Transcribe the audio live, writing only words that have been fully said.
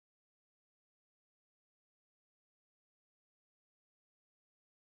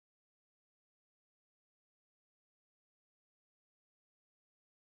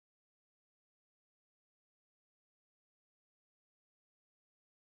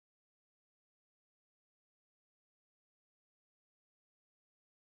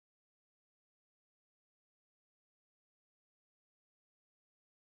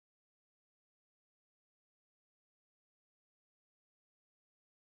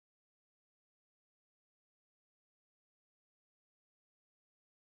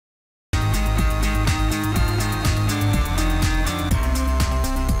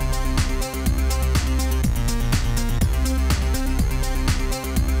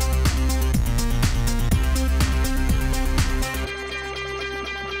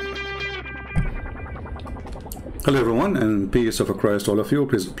Hello everyone, and peace of Christ all of you.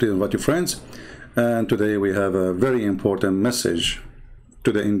 Please invite your friends. And today we have a very important message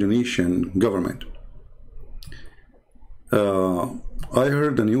to the Indonesian government. I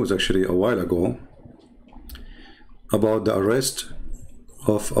heard the news actually a while ago about the arrest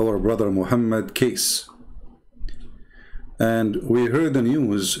of our brother Muhammad case. And we heard the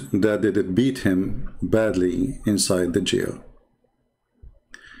news that they did beat him badly inside the jail.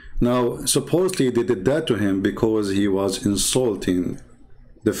 Now, supposedly they did that to him because he was insulting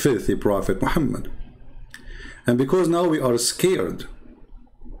the filthy Prophet Muhammad. And because now we are scared,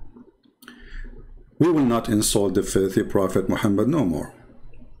 we will not insult the filthy Prophet Muhammad no more.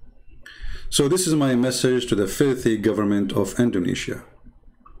 So this is my message to the filthy government of Indonesia.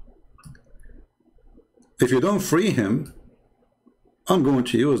 If you don't free him, I'm going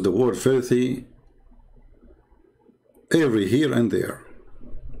to use the word filthy every here and there.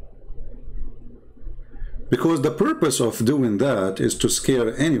 Because the purpose of doing that is to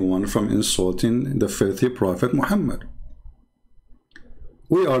scare anyone from insulting the filthy Prophet Muhammad.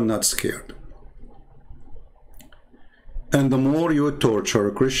 We are not scared. And the more you torture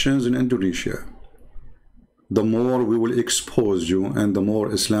Christians in Indonesia, the more we will expose you and the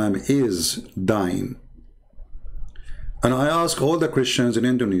more Islam is dying. And I ask all the Christians in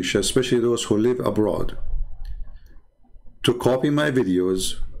Indonesia, especially those who live abroad, to copy my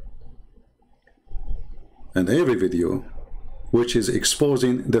videos and every video which is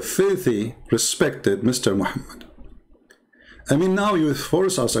exposing the filthy, respected Mr. Muhammad. I mean, now you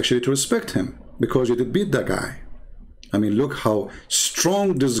force us actually to respect him because you did beat that guy. I mean, look how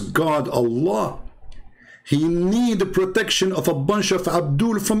strong this God, Allah. He need the protection of a bunch of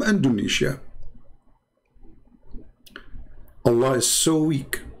Abdul from Indonesia. Allah is so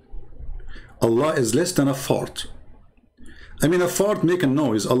weak. Allah is less than a fart. I mean, a fart make a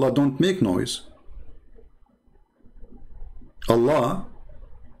noise. Allah don't make noise. Allah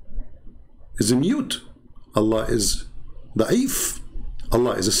is mute. Allah is da'if.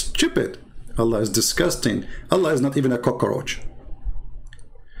 Allah is stupid. Allah is disgusting. Allah is not even a cockroach.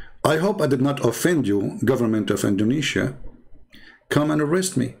 I hope I did not offend you, government of Indonesia. Come and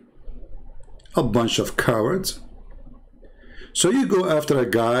arrest me. A bunch of cowards. So you go after a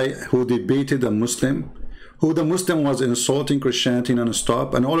guy who debated a Muslim, who the Muslim was insulting Christianity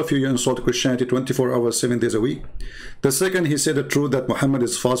non-stop, and all of you insult Christianity 24 hours, 7 days a week. The second he said the truth that Muhammad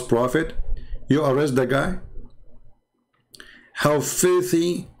is false prophet, you arrest the guy? How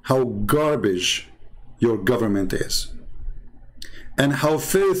filthy, how garbage your government is. And how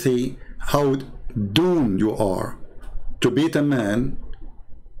filthy, how doomed you are to beat a man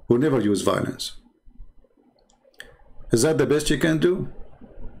who never used violence. Is that the best you can do?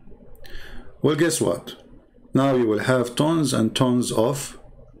 Well, guess what? Now you will have tons and tons of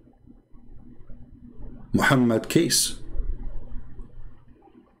Muhammad case.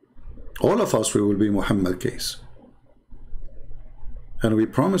 All of us, we will be Muhammad case. And we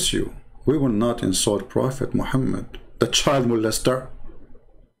promise you, we will not insult Prophet Muhammad, the child molester,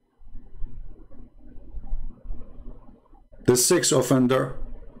 the sex offender.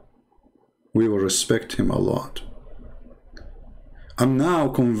 We will respect him a lot. I'm now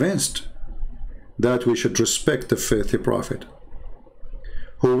convinced that we should respect the filthy prophet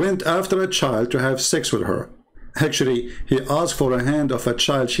who went after a child to have sex with her. Actually, he asked for a hand of a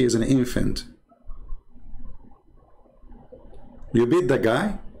child. She is an infant. You beat the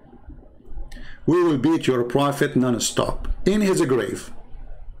guy? We will beat your prophet non-stop in his grave.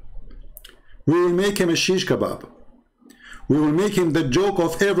 We will make him a shish kebab. We will make him the joke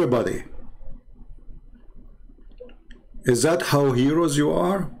of everybody. Is that how heroes you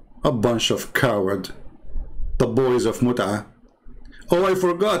are? A bunch of coward, the boys of Mut'ah. Oh, I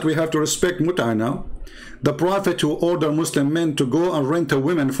forgot, we have to respect Mut'ah now. The prophet who ordered Muslim men to go and rent a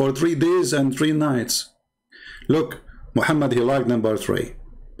woman for 3 days and 3 nights. Look, Muhammad, he liked number 3,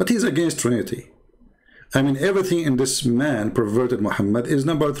 but he's against Trinity. I mean, everything in this man, perverted Muhammad, is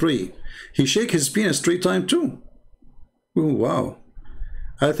number 3. He shake his penis 3 times too. Oh, wow.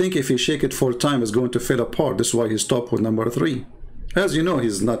 I think if he shake it 4 times, it's going to fall apart. That's why he stopped with number 3. As you know,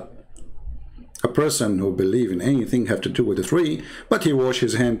 he's not a person who believes in anything have to do with the 3, but he wash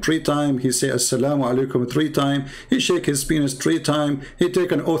his hand 3 times, he say assalamu alaikum 3 times, he shake his penis 3 times, he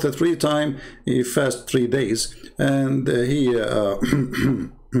take an oath 3 times, he fast 3 days, and he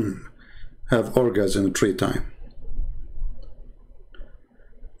have orgasm 3 times.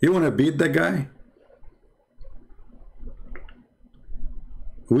 You want to beat the guy?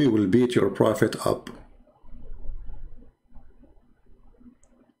 We will beat your prophet up.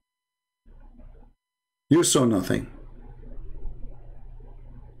 You saw nothing.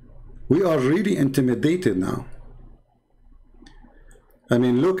 We are really intimidated now. I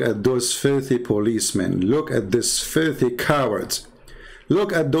mean, look at those filthy policemen. Look at these filthy cowards.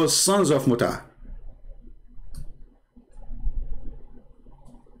 Look at those sons of Muta.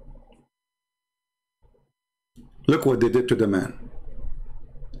 Look what they did to the man.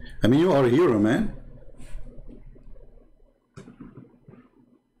 I mean, you are a hero, man.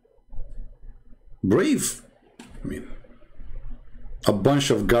 Brave. I mean, a bunch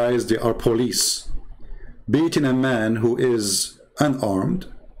of guys, they are police, beating a man who is unarmed,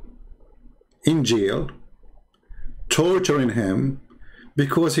 in jail, torturing him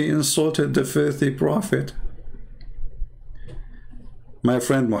because he insulted the filthy prophet. My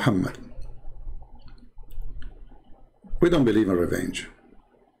friend Muhammad, we don't believe in revenge,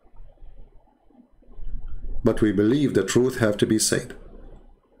 but we believe the truth have to be said.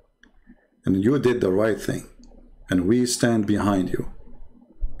 And you did the right thing, and we stand behind you,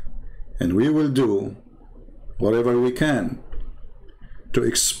 and we will do whatever we can to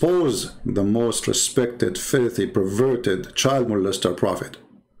expose the most respected, filthy, perverted, child molester prophet.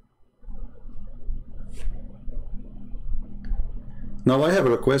 Now I have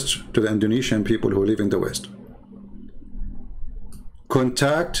a request to the Indonesian people who live in the West.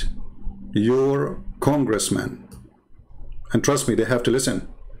 Contact your congressman, and trust me, they have to listen.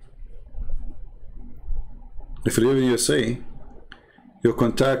 If you live in USA, you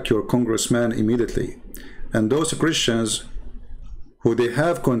contact your congressman immediately. And those Christians who they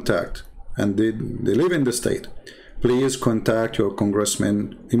have contact and they live in the state, please contact your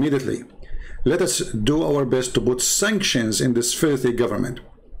congressman immediately. Let us do our best to put sanctions in this filthy government.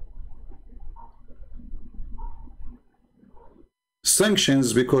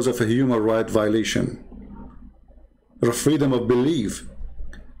 Sanctions because of a human right violation, the freedom of belief,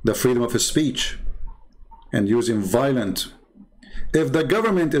 the freedom of speech, and using violence. If the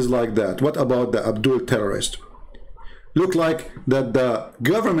government is like that, what about the Abdul terrorist? Look like that the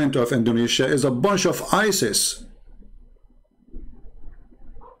government of Indonesia is a bunch of ISIS.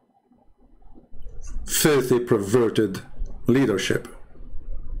 Filthy, perverted leadership.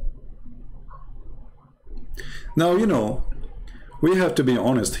 Now, you know, we have to be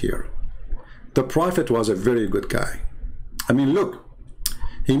honest here. The Prophet was a very good guy. I mean, look,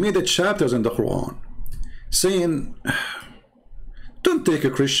 he made chapters in the Quran saying, don't take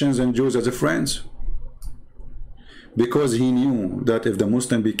Christians and Jews as friends. Because he knew that if the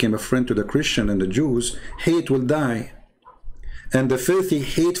Muslim became a friend to the Christian and the Jews, hate will die. And the filthy,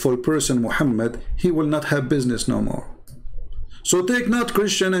 hateful person, Muhammad, he will not have business no more. So take not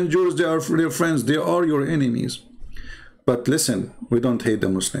Christian and Jews, they are your friends, they are your enemies. But listen, we don't hate the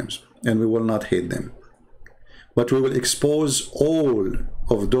Muslims, and we will not hate them. But we will expose all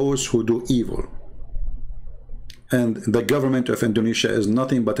of those who do evil. And the government of Indonesia is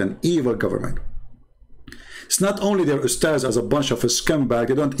nothing but an evil government. It's not only their ustads as a bunch of scumbags,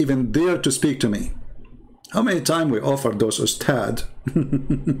 they don't even dare to speak to me. How many times we offered those ustad?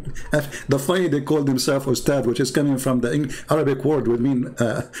 The funny they call themselves ustad, which is coming from the Arabic word, would mean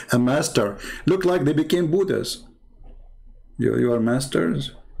a master. Look like they became Buddhas. You are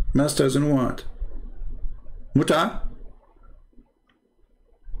masters? Masters in what? Muta?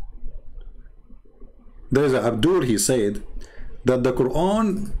 There's Abdul, he said that the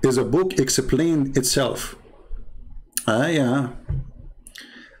Quran is a book explained itself. Ah, yeah.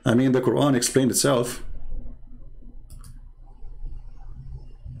 I mean, the Quran explained itself.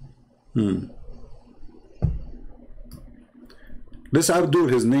 This Abdul,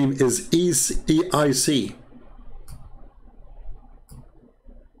 his name is EIC.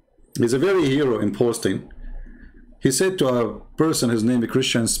 He's a very hero in posting. He said to a person, his name is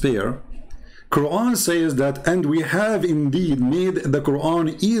Christian Spear, Quran says that, and we have indeed made the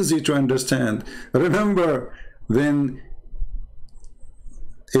Quran easy to understand. Remember, then,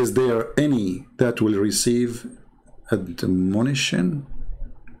 is there any that will receive admonition?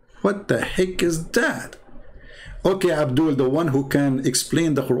 What the heck is that? Okay, Abdul, the one who can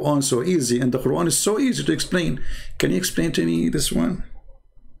explain the Quran so easy, and the Quran is so easy to explain. Can you explain to me this one?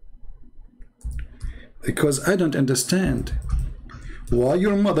 Because I don't understand. Why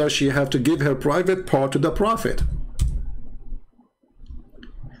your mother, she have to give her private part to the Prophet?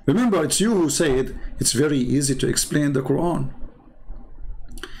 Remember, it's you who said it's very easy to explain the Quran.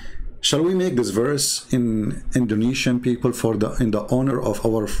 Shall we make this verse in Indonesian people in the honor of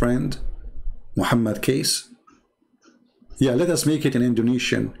our friend Muhammad case? Yeah, let us make it in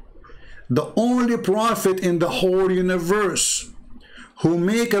Indonesian. The only prophet in the whole universe who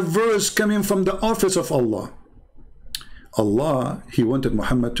make a verse coming from the office of Allah. Allah, he wanted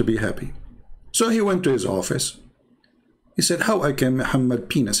Muhammad to be happy. So he went to his office. He said, how I can Muhammad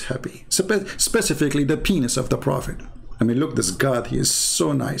penis happy? Specifically the penis of the Prophet. I mean, look, this God, he is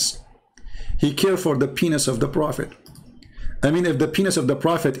so nice. He cares for the penis of the Prophet. I mean, if the penis of the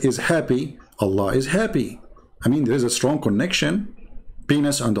Prophet is happy, Allah is happy. I mean, there is a strong connection,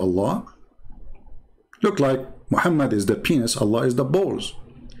 penis and Allah. Look like Muhammad is the penis, Allah is the balls.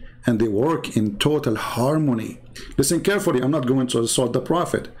 And they work in total harmony. Listen carefully, I'm not going to assault the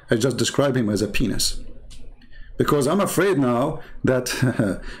Prophet. I just describe him as a penis. Because I'm afraid now that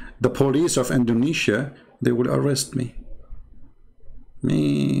the police of Indonesia, they will arrest me.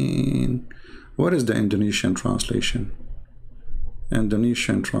 What is the Indonesian translation?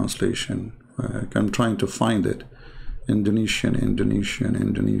 Indonesian translation. I'm trying to find it. Indonesian.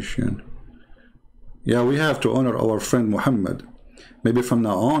 Yeah, we have to honor our friend Muhammad. Maybe from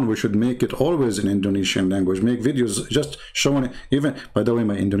now on we should make it always in Indonesian language. Make videos just showing it. Even, by the way,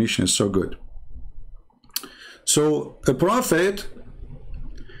 my Indonesian is so good. So a prophet,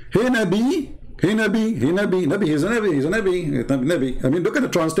 hey Nabi, he's a Nabi. I mean, look at the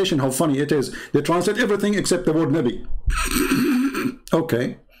translation, how funny it is. They translate everything except the word Nabi.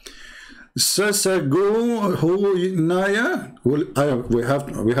 Okay. Sasago Naya. We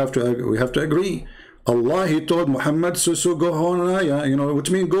have to agree. Allah, he told Muhammad, Susugo Naya, you know,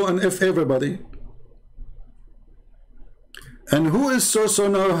 which means go and F everybody. And who is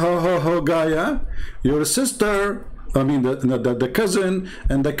Sosono Gaya? Your sister. I mean, the cousin,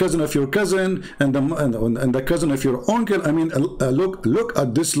 and the cousin of your cousin, and the cousin of your uncle. I mean, look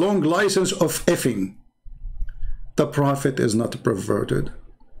at this long license of effing. The Prophet is not perverted.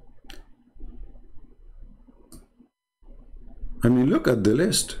 I mean, look at the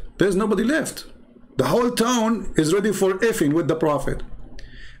list. There's nobody left. The whole town is ready for effing with the Prophet.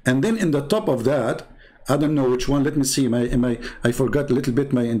 And then in the top of that, I don't know which one. Let me see. I forgot a little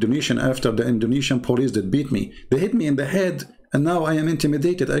bit my Indonesian after the Indonesian police that beat me. They hit me in the head, and now I am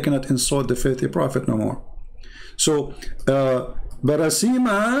intimidated. I cannot insult the filthy Prophet no more. So,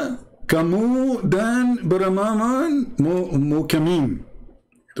 Barasima kamu dan beramaman mukamim.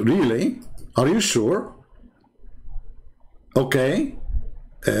 Really? Are you sure? Okay.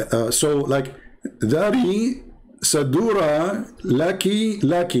 So, like, Dari Sadura Laki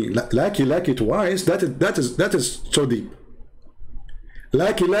twice. That is so deep.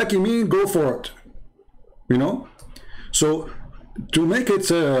 Laki mean go for it. You know? So to make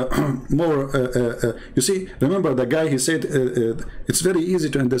it more you see, remember the guy, he said it's very easy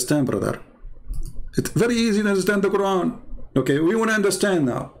to understand, brother. It's very easy to understand the Quran. Okay, we want to understand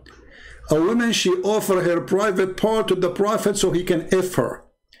now. A woman, she offered her private part to the Prophet so he can F her.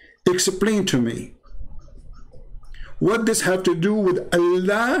 Explain to me. What does have to do with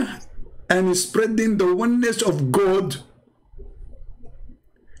Allah and spreading the oneness of God?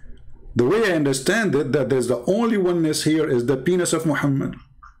 The way I understand it, that there's the only oneness here is the penis of Muhammad.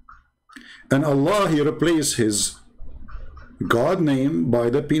 And Allah, he replaced his God name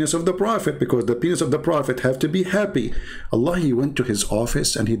by the penis of the Prophet, because the penis of the Prophet have to be happy. Allah, he went to his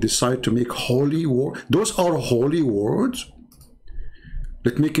office and he decided to make holy words. Those are holy words.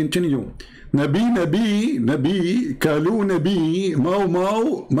 Let me continue. Nabi, Kalu Nabi,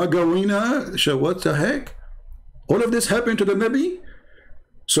 Mau, Magawina, what the heck? All of this happened to the Nabi?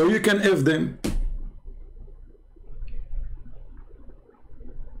 So you can F them.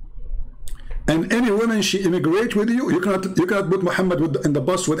 And any woman, she immigrate with you, you cannot put Muhammad in the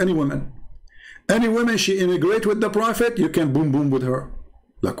bus with any woman. Any woman, she immigrate with the Prophet, you can boom with her.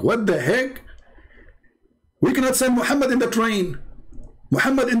 Like, what the heck? We cannot send Muhammad in the train.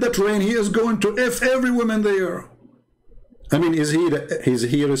 Muhammad in the train, he is going to F every woman there. I mean, is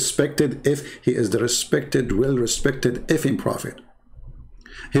he respected if he is the respected, well-respected effing Prophet?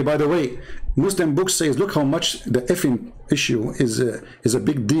 Hey, by the way, Muslim book says, look how much the effing issue is a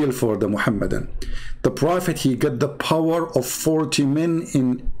big deal for the Muhammadan. The Prophet, he got the power of 40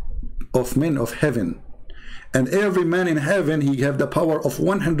 men of heaven. And every man in heaven, he have the power of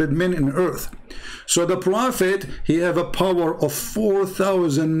 100 men in earth. So the Prophet, he have a power of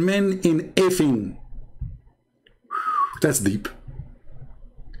 4,000 men in effing. That's deep.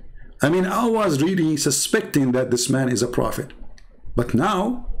 I mean, I was really suspecting that this man is a prophet. But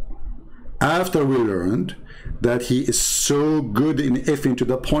now, after we learned that he is so good in effing to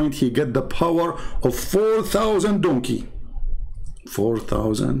the point he get the power of 4,000 donkey.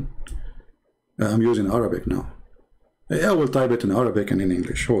 4,000. I'm using Arabic now. I will type it in Arabic and in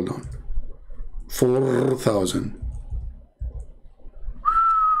English. Hold on. 4,000.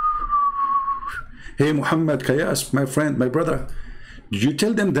 Hey Muhammad Kayas, my friend, my brother, did you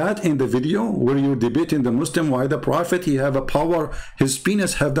tell them that in the video where you debating the Muslim why the Prophet, he have a power, his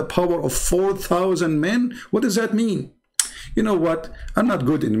penis have the power of 4,000 men? What does that mean? You know what? I'm not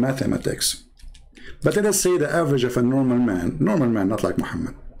good in mathematics. But let us say the average of a normal man, not like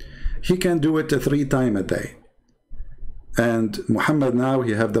Muhammad, he can do it 3 times a day. And Muhammad now,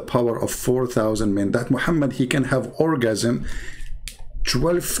 he have the power of 4,000 men. That Muhammad, he can have orgasm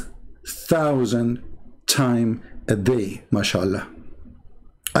 12,000 times a day, mashallah.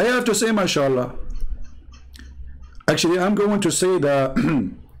 I have to say mashallah. Actually, I'm going to say the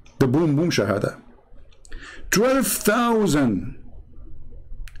the boom boom shahada. 12,000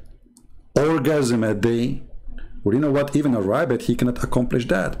 orgasm a day. Well, you know what? Even a rabbit, he cannot accomplish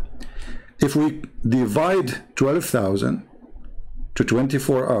that. If we divide 12,000 to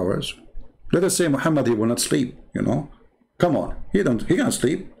 24 hours, let us say Muhammad, he will not sleep, you know. Come on, he can't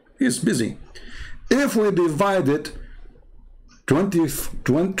sleep. He's busy. If we divide it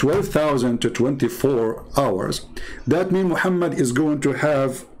 12,000 to 24 hours, that means Muhammad is going to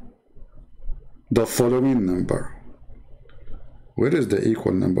have the following number. Where is the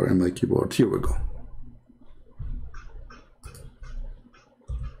equal number in my keyboard? Here we go.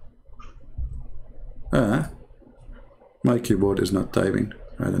 My keyboard is not typing.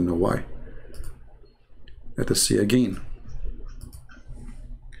 I don't know why. Let us see again.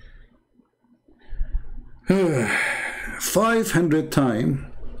 500 times.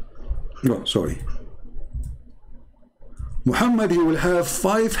 Oh, sorry. Muhammad, he will have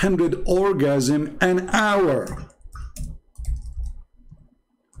 500 orgasm an hour.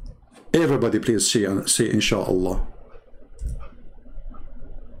 Everybody please say inshallah.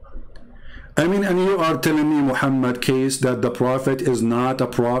 I mean, and you are telling me, Muhammad case, that the prophet is not a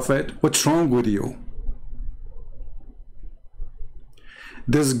prophet? What's wrong with you?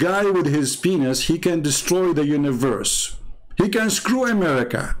 This guy with his penis, he can destroy the universe. He can screw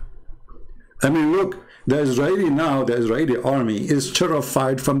America. I mean, look, the Israeli army is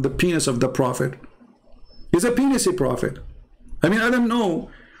terrified from the penis of the prophet. He's a penisy prophet. I mean, I don't know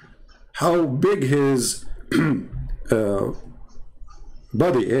how big his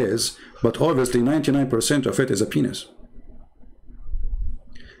body is, but obviously 99% of it is a penis.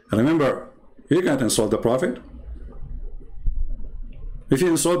 And remember, you can't insult the prophet. If you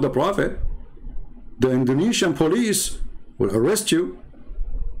insult the prophet, the Indonesian police will arrest you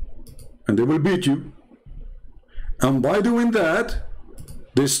and they will beat you. And by doing that,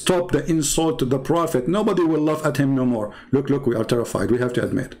 they stop the insult to the prophet. Nobody will laugh at him no more. Look, we are terrified. We have to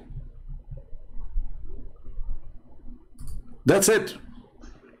admit. That's it.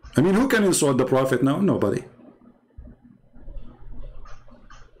 I mean, who can insult the prophet now? Nobody.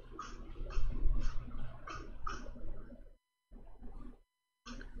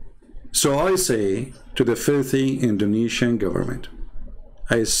 So I say to the filthy Indonesian government,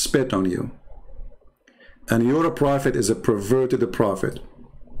 I spit on you. And your prophet is a perverted prophet.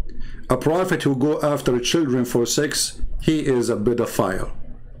 A prophet who go after children for sex, he is a pedophile.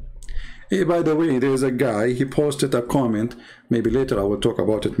 Hey, by the way, there's a guy, he posted a comment, maybe later I will talk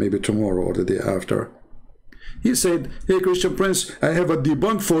about it, maybe tomorrow or the day after. He said, hey Christian Prince, I have a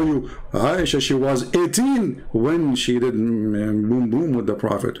debunk for you. Aisha, she was 18 when she did boom boom with the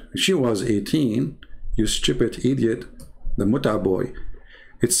prophet. She was 18, you stupid idiot, the Muta boy.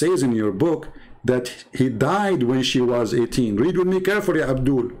 It says in your book that he died when she was 18. Read with me carefully,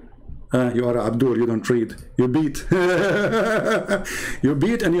 Abdul. You are Abdul, you don't read. You beat. You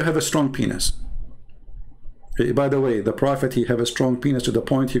beat and you have a strong penis. By the way, the prophet, he have a strong penis to the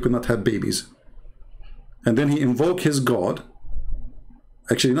point he could not have babies. And then he invoked his God.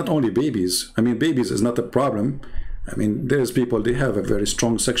 Actually, not only babies. I mean, babies is not a problem. I mean, there's people, they have a very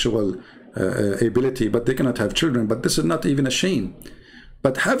strong sexual ability, but they cannot have children. But this is not even a shame.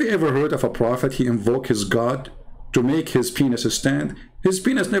 But have you ever heard of a prophet, he invoked his God to make his penis stand? His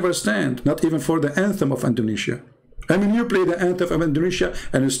penis never stand, not even for the anthem of Indonesia. I mean, you play the anthem of Indonesia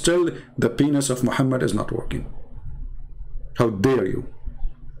and still the penis of Muhammad is not working. How dare you?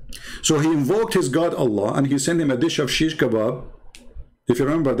 So he invoked his God Allah and he sent him a dish of shish kebab. If you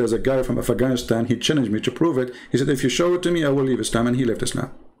remember, there's a guy from Afghanistan, he challenged me to prove it. He said, if you show it to me, I will leave Islam, and he left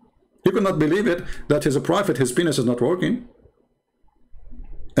Islam. He could not believe it, that as a prophet, his penis is not working.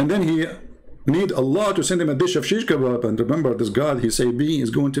 And then he need Allah to send him a dish of shish kebab, and remember this God, he say B is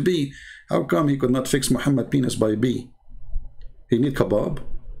going to be. How come he could not fix Muhammad penis by B? He need kebab.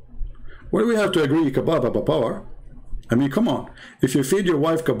 Well, we have to agree kebab have a power. I mean, come on. If you feed your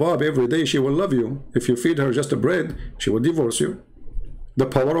wife kebab every day, she will love you. If you feed her just a bread, she will divorce you. The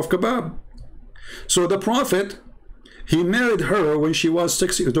power of kebab. So the prophet, he married her when she was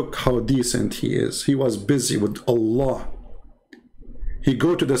 6 years. Look how decent he is. He was busy with Allah. He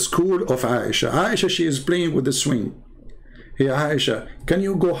go to the school of Aisha. Aisha, she is playing with the swing. Hey Aisha, can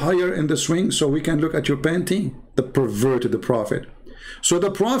you go higher in the swing so we can look at your panty? The perverted, the prophet. So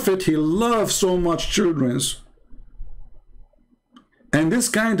the Prophet, he loved so much children. And this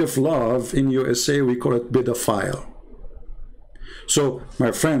kind of love in USA, we call it pedophile. So,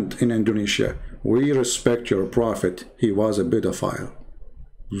 my friend in Indonesia, we respect your Prophet. He was a pedophile.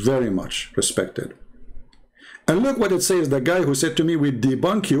 Very much respected. And look what it says. The guy who said to me, we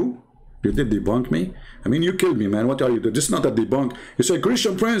debunk you. You did debunk me? I mean, you killed me, man. What are you doing? This is not a debunk. You say,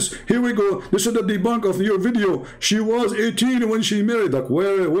 Christian Prince, here we go. This is the debunk of your video. She was 18 when she married. Like,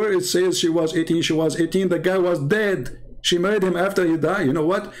 where it says she was 18, she was 18. The guy was dead. She married him after he died. You know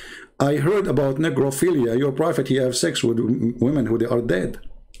what? I heard about necrophilia. Your Prophet, he have sex with women who they are dead.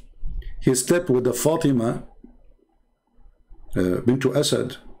 He slept with the Fatima bint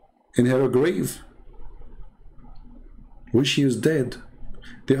Asad in her grave, when she is dead.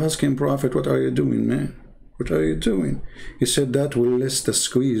 They asked him, Prophet, what are you doing, man? What are you doing? He said, that will less the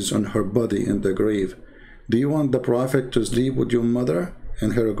squeeze on her body in the grave. Do you want the Prophet to sleep with your mother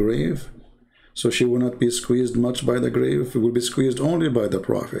in her grave? So she will not be squeezed much by the grave. It will be squeezed only by the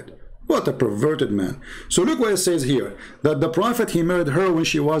Prophet. What a perverted man. So look what it says here, that the Prophet, he married her when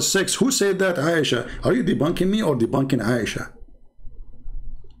she was 6. Who said that? Aisha. Are you debunking me or debunking Aisha?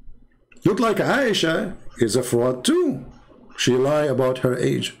 Look like Aisha is a fraud too. She lied about her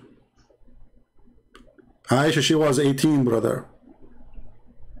age. Aisha, she was 18, brother.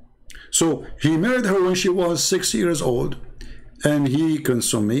 So he married her when she was 6 years old, and he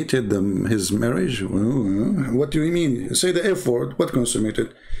consummated his marriage. What do you mean? Say the F word. What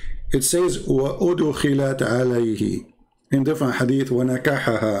consummated? It says وَأُدُخِلَتْ عَلَيْهِ in different hadith,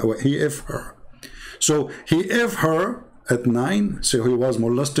 وَنَكَحَهَا, he F her. So he F her at 9, so he was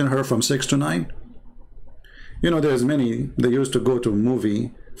molesting her from 6 to 9. You know, there's many, they used to go to a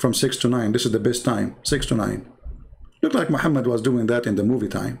movie from 6 to 9. This is the best time, 6 to 9. Looked like Muhammad was doing that in the movie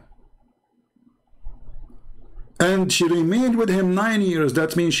time. And she remained with him 9 years.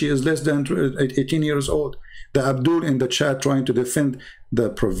 That means she is less than 18 years old. The Abdul in the chat trying to defend the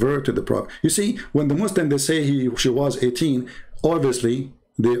perverted, the Prophet. You see, when the Muslim, they say she was 18, obviously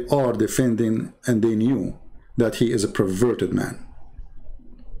they are defending, and they knew that he is a perverted man.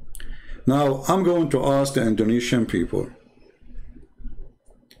 Now, I'm going to ask the Indonesian people,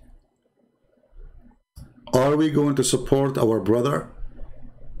 are we going to support our brother,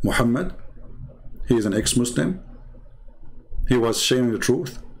 Muhammad? He is an ex-Muslim. He was sharing the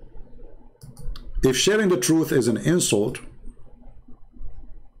truth. If sharing the truth is an insult,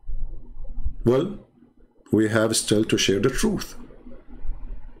 well, we have still to share the truth.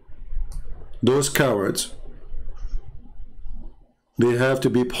 Those cowards, they have to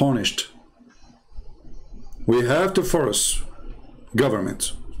be punished. We have to force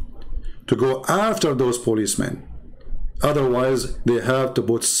government to go after those policemen. Otherwise, they have to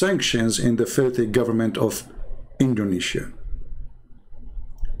put sanctions in the filthy government of Indonesia.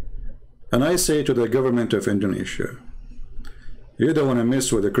 And I say to the government of Indonesia, you don't want to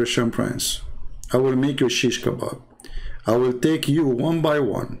mess with the Christian Prince. I will make you shish kebab. I will take you one by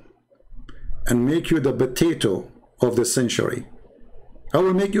one and make you the potato of the century. I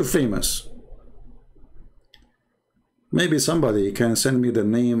will make you famous. Maybe somebody can send me the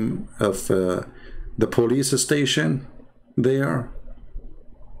name of the police station there.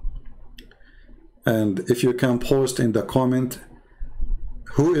 And if you can post in the comment,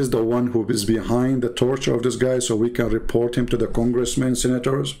 who is the one who is behind the torture of this guy, so we can report him to the congressmen,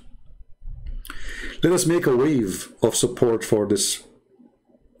 senators. Let us make a wave of support for this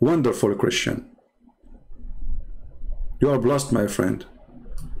wonderful Christian. You are blessed, my friend.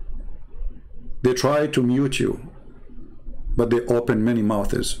 They try to mute you, but they open many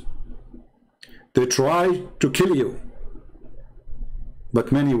mouths. They try to kill you,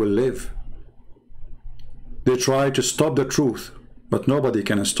 but many will live. They try to stop the truth, but nobody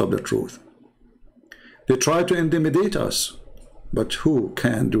can stop the truth. They try to intimidate us, but who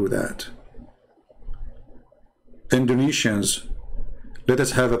can do that? Indonesians, let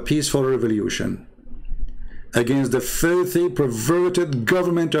us have a peaceful revolution against the filthy, perverted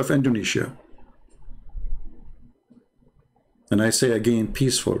government of Indonesia. And I say again,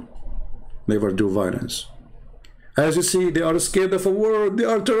 peaceful. Never do violence. As you see, they are scared of a word. They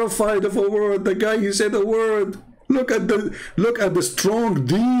are terrified of a word. The guy, he said a word. Look at the strong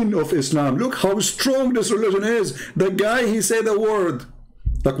deen of Islam. Look how strong this religion is. The guy, he said a word.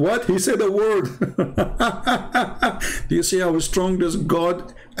 Like what? He said a word. Do you see how strong this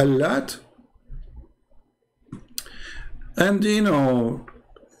God, Allah? And you know,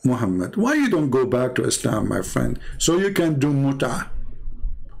 Muhammad, why you don't go back to Islam, my friend, so you can do muta?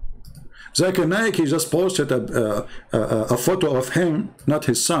 Zakir Naik, he just posted a photo of him, not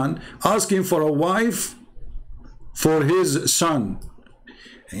his son, asking for a wife for his son.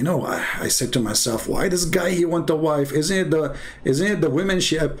 You know, I said to myself, why this guy, he want a wife? Isn't it the women,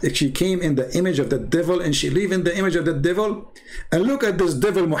 she came in the image of the devil and she live in the image of the devil? And look at this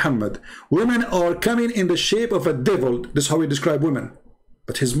devil Muhammad. Women are coming in the shape of a devil. This is how we describe women.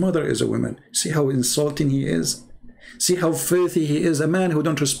 But his mother is a woman. See how insulting he is? See how filthy he is? A man who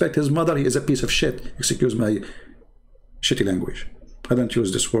don't respect his mother, he is a piece of shit. Excuse my shitty language. I don't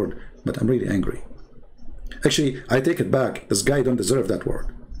use this word, but I'm really angry. Actually, I take it back. This guy don't deserve that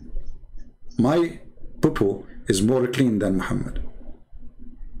word. My poo-poo is more clean than Muhammad.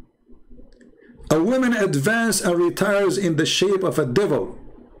 A woman advances and retires in the shape of a devil.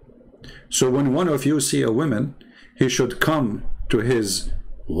 So when one of you see a woman, he should come to his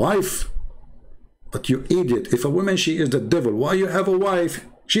wife. But you idiot, if a woman, she is the devil, why you have a wife?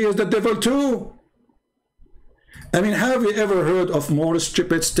 She is the devil too. I mean, have you ever heard of more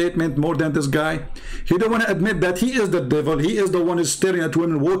stupid statement more than this guy? He don't want to admit that he is the devil. He is the one who's staring at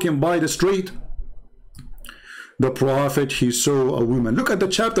women walking by the street. The prophet, he saw a woman. Look at the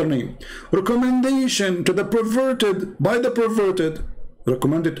chapter name. Recommendation to the perverted by the perverted.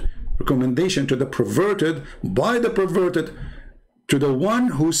 Recommendation to the perverted by the perverted. To the one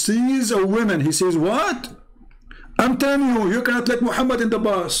who sees a woman. He says, what? I'm telling you, you cannot let Muhammad in the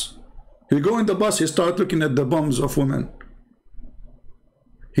bus. He go in the bus, he start looking at the bums of women.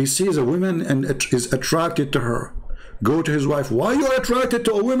 He sees a woman and is attracted to her. Go to his wife. Why you are attracted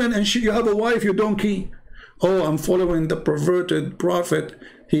to a woman and you have a wife, you donkey? Oh, I'm following the perverted prophet.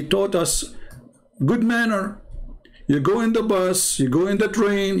 He taught us good manner. You go in the bus, you go in the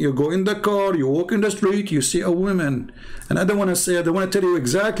train, you go in the car, you walk in the street, you see a woman. And I don't want to say, I don't want to tell you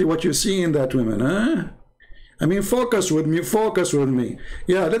exactly what you see in that woman, huh? I mean, focus with me, focus with me.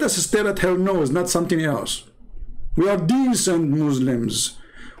 Yeah, let us stare at her nose, not something else. We are decent Muslims.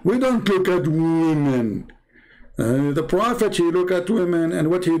 We don't look at women. The prophet, he look at women,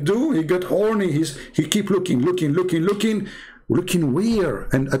 and what he do? He get horny. He keep looking where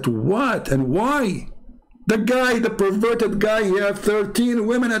and at what and why? The guy, the perverted guy, he have 13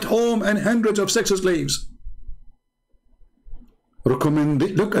 women at home and hundreds of sex slaves. Look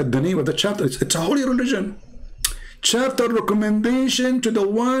at the name of the chapter. It's a holy religion. Chapter recommendation to the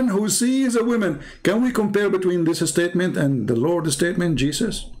one who sees a woman. Can we compare between this statement and the Lord's statement,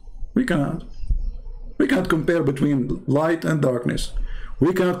 Jesus? We cannot. We cannot compare between light and darkness.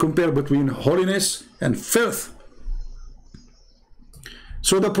 We cannot compare between holiness and filth.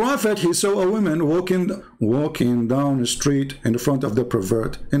 So the prophet, he saw a woman walking down the street in front of the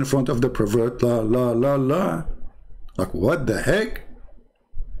pervert. La la la la. Like, what the heck?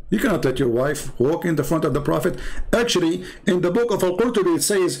 You cannot let your wife walk in the front of the prophet. Actually, in the book of Al-Qurtubi, it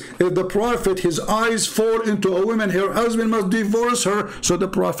says, if the prophet, his eyes fall into a woman, her husband must divorce her so the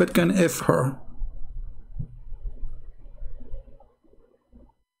prophet can F her.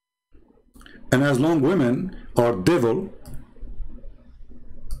 And as long women are devil,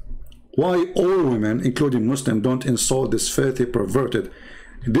 why all women, including Muslims, don't insult this filthy perverted?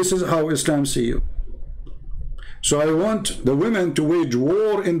 This is how Islam see you. So I want the women to wage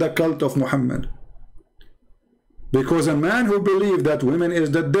war in the cult of Muhammad. Because a man who believes that women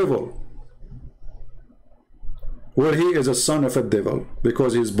is the devil, well, he is a son of a devil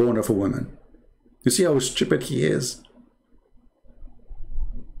because he is born of a woman. You see how stupid he is?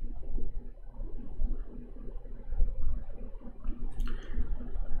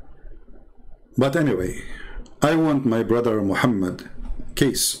 But anyway, I want my brother Muhammad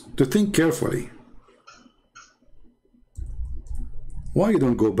case to think carefully. Why you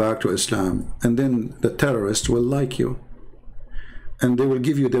don't go back to Islam, and then the terrorists will like you, and they will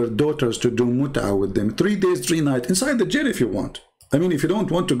give you their daughters to do mut'ah with them 3 days 3 nights inside the jail if you want. I mean, if you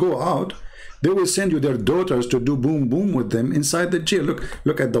don't want to go out, they will send you their daughters to do boom boom with them inside the jail.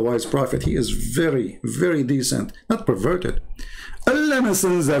 Look at the wise prophet. He is very, very decent, not perverted. Allah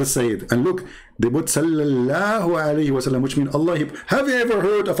Messenger said, and look, they put sallallahu alayhi wasallam, which means Allah. Have you ever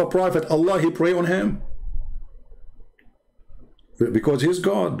heard of a prophet, Allah, he pray on him? Because he's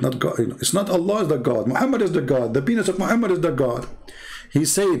God, not God. It's not Allah is the God. Muhammad is the God. The penis of Muhammad is the God. He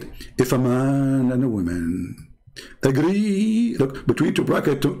said, if a man and a woman agree, look, between two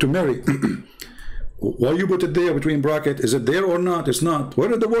brackets to marry. Why you put it there between bracket? Is it there or not? It's not.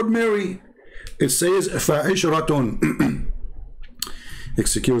 Where is the word marry? It says fa'ishratun.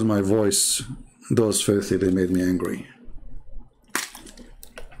 Excuse my voice. Those filthy, they made me angry.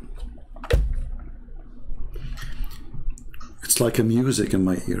 It's like a music in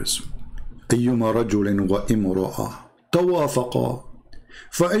my ears. أيما رجل وامرأة توافقا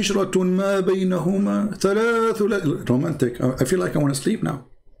فعشرة ما بينهما ثلاث. Romantic. I feel like I want to sleep now.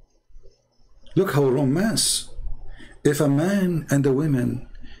 Look how romance. If a man and a woman,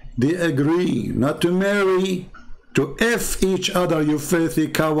 They agree not to marry, to F each other, you filthy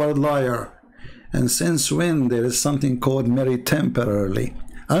coward liar. And since when there is something called marry temporarily?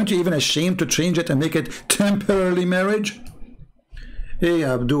 Aren't you even ashamed to change it and make it temporarily marriage? Hey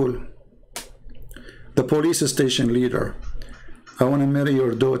Abdul, the police station leader, I want to marry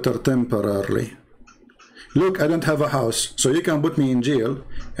your daughter temporarily. Look, I don't have a house, so you can put me in jail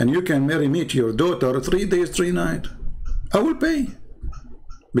and you can marry me to your daughter 3 days, 3 nights. I will pay.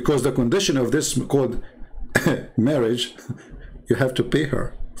 Because the condition of this called marriage, you have to pay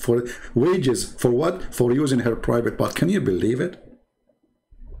her for wages. For what? For using her private part. Can you believe it?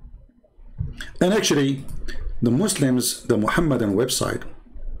 And actually, the Muslims, the Muhammadan website,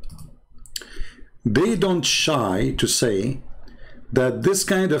 they don't shy to say that this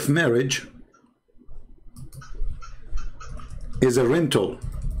kind of marriage is a rental.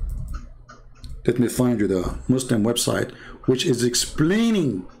 Let me find you the Muslim website, which is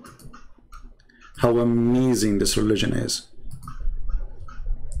explaining how amazing this religion is.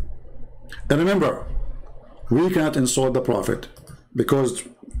 And remember, we cannot insult the Prophet because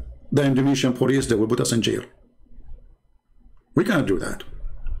the Indonesian police, they will put us in jail. We cannot do that.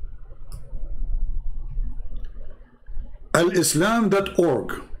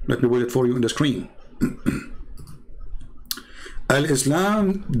 Alislam.org. Let me put it for you on the screen.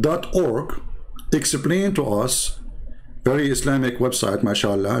 Alislam.org explain to us, very Islamic website,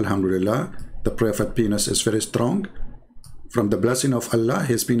 mashallah, alhamdulillah. The Prophet penis is very strong. From the blessing of Allah,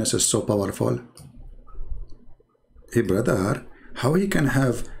 his penis is so powerful. Hey brother, how he can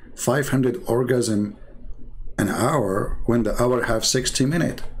have 500 orgasm an hour when the hour have 60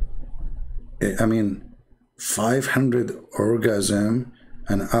 minutes? I mean, 500 orgasm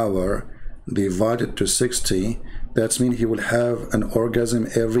an hour divided to 60, that means he will have an orgasm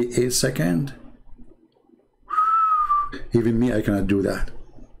every 8 seconds. Even me, I cannot do that.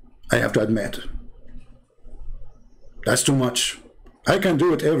 I have to admit. That's too much. I can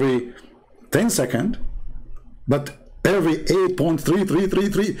do it every 10 seconds, but every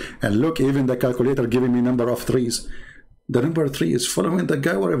 8.3333, and look, even the calculator giving me number of threes. The number 3 is following the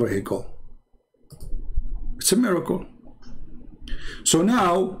guy wherever he go. It's a miracle. So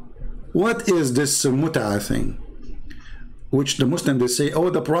now, what is this mut'ah thing? Which the Muslim, they say, oh,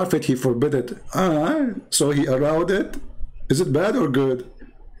 the Prophet, he forbid it. So he allowed it? Is it bad or good?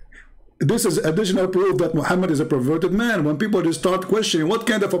 This is additional proof that Muhammad is a perverted man. When people just start questioning what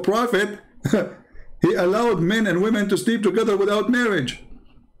kind of a prophet, he allowed men and women to sleep together without marriage.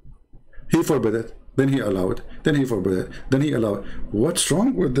 He forbid it, then he allowed it, then he forbid it, then he allowed it. What's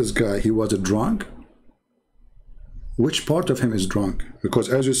wrong with this guy? He was a drunk? Which part of him is drunk? Because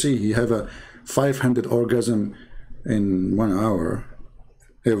as you see, he have a 500 orgasm in 1 hour,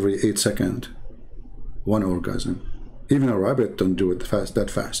 every 8 seconds, 1 orgasm. Even a rabbit don't do it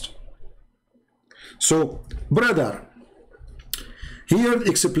that fast. So, brother, here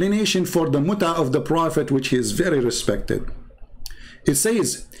explanation for the mut'ah of the Prophet, which is very respected. It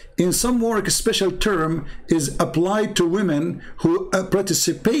says, in some work, a special term is applied to women who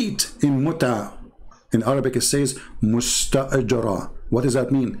participate in mut'ah. In Arabic, it says musta'ajara. What does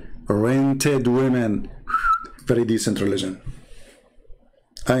that mean? Rented women. Very decent religion.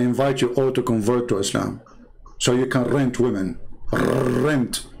 I invite you all to convert to Islam, so you can rent women.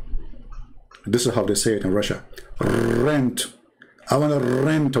 Rent. This is how they say it in Russia. Rent. I want to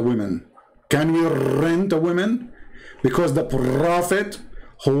rent a woman. Can we rent a woman? Because the Prophet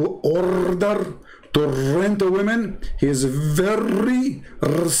who ordered to rent a woman, he is very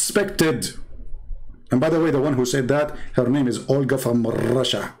respected. And by the way, the one who said that, her name is Olga from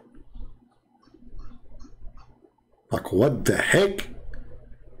Russia. Like, what the heck?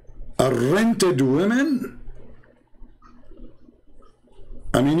 A rented woman?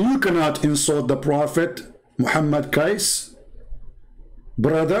 I mean, you cannot insult the Prophet Muhammad Kais.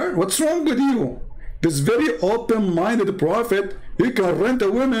 Brother, what's wrong with you? This very open-minded Prophet, he can rent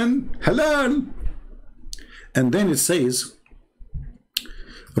a woman, halal. And then it says,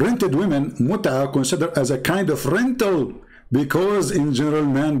 rented women, mut'ah, considered as a kind of rental, because in general,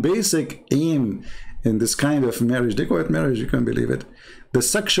 man basic aim in this kind of marriage, they call it marriage, you can't believe it. The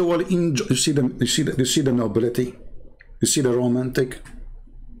sexual enjoy, you see the nobility, you see the romantic,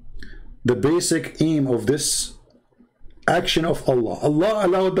 the basic aim of this action of Allah. Allah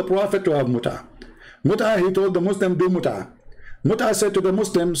allowed the Prophet to have mut'ah. Mut'ah, he told the Muslim, do mut'ah. Mut'ah said to the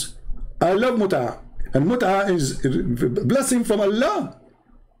Muslims, I love mut'ah. And mut'ah is blessing from Allah.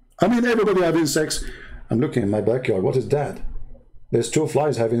 I mean, everybody having sex. I'm looking in my backyard. What is that? There's 2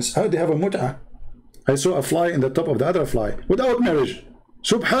 flies having. How do they have a mut'ah? I saw a fly in the top of the other fly without marriage.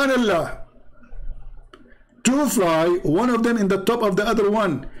 Subhanallah. to fly, one of them in the top of the other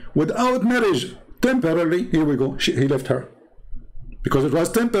one, without marriage, temporarily. Here we go. He left her because it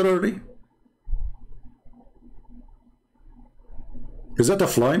was temporarily. Is that a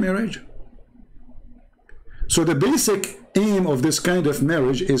fly marriage? So the basic aim of this kind of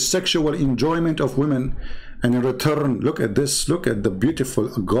marriage is sexual enjoyment of women, and in return, look at this, look at the beautiful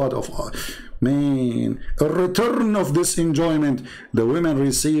God of man. In return of this enjoyment, the women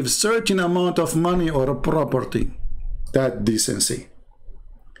receive certain amount of money or a property. That decency.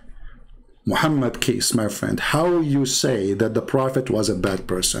 Muhammad case, my friend, how you say that the Prophet was a bad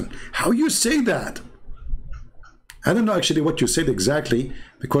person? How you say that? I don't know actually what you said exactly,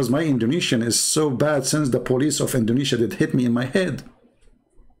 because my Indonesian is so bad since the police of Indonesia did hit me in my head.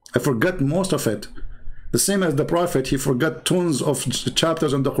 I forgot most of it. The same as the Prophet, he forgot tons of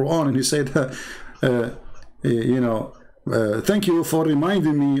chapters in the Quran, and he said, thank you for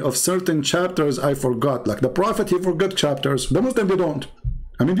reminding me of certain chapters I forgot. Like the Prophet, he forgot chapters. The Muslim, they don't.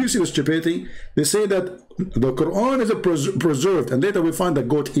 I mean, do you see the stupidity? They say that the Quran is preserved, and later we find the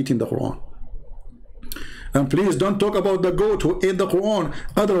goat eating the Quran. And please don't talk about the goat who ate the Quran.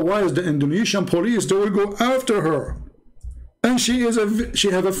 Otherwise, the Indonesian police, they will go after her. And she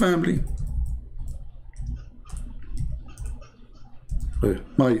have a family.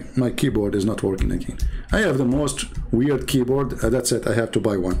 My keyboard is not working again. I have the most weird keyboard. That's it. I have to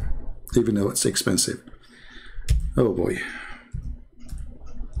buy one, even though it's expensive. Oh boy.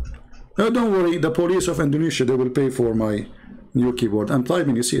 Oh, don't worry. The police of Indonesia, they will pay for my new keyboard. I'm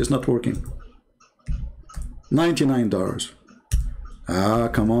typing. You see, it's not working. $99. Ah,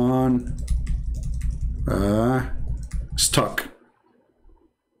 come on. Stuck.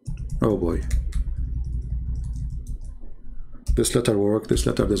 Oh boy. This letter works, this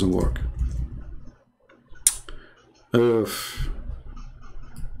letter doesn't work.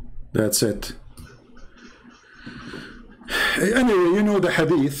 That's it. Anyway, you know the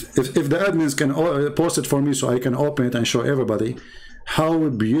hadith. If the admins can post it for me so I can open it and show everybody how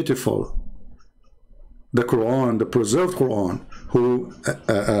beautiful the Quran, the preserved Quran, who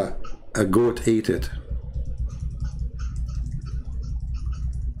a goat ate it.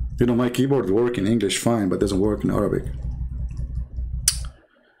 You know, my keyboard works in English fine, but doesn't work in Arabic.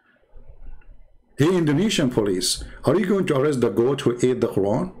 Hey, Indonesian police, are you going to arrest the goat who ate the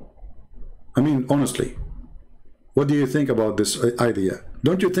Quran? I mean, honestly, what do you think about this idea?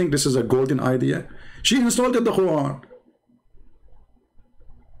 Don't you think this is a golden idea? She insulted the Quran.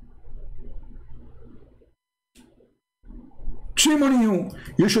 Shame on you.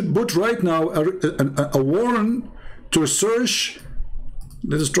 You should put right now a warrant to search.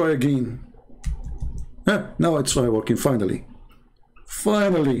 Let's try again. Now it's working finally.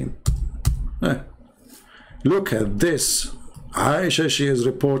 Finally. Look at this. Aisha, she is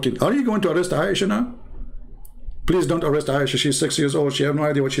reporting. Are you going to arrest Aisha now? Please don't arrest Aisha. She's 6 years old. She has no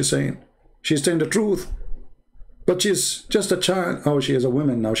idea what she's saying. She's saying the truth. But she's just a child. Oh, she is a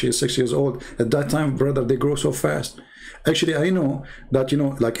woman now. She is 6 years old. At that time, brother, they grow so fast. Actually, I know that, you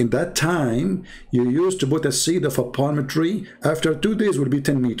know, like in that time, you used to put a seed of a palm tree. After 2 days, would be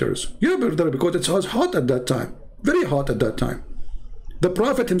 10 meters. Yeah, brother, because it was hot at that time. Very hot at that time. The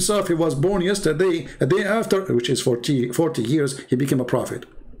Prophet himself, he was born yesterday. A day after, which is 40 years, he became a prophet.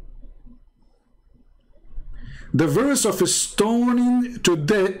 The verse of stoning to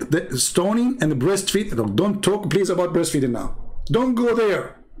death, the stoning and breastfeeding. Don't talk, please, about breastfeeding now. Don't go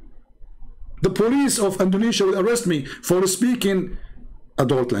there. The police of Indonesia will arrest me for speaking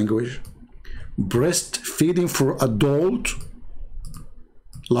adult language. Breastfeeding for adult?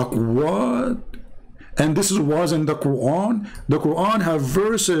 Like what? And this was in the Quran. The Quran have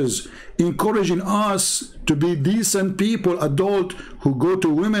verses encouraging us to be decent people, adult, who go to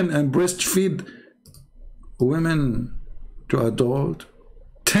women and breastfeed women to adult.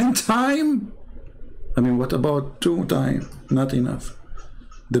 10 times? I mean, what about 2 times? Not enough.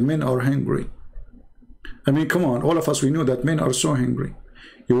 The men are hungry. I mean, come on, all of us, we know that men are so hungry.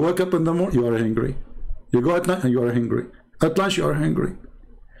 You wake up in the morning, you are hungry. You go at night and you are hungry. At lunch you are hungry.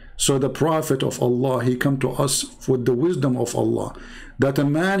 So the Prophet of Allah, he come to us with the wisdom of Allah, that a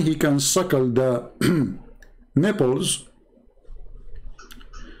man, he can suckle the nipples.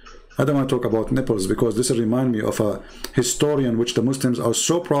 I don't want to talk about nipples because this reminds me of a historian which the Muslims are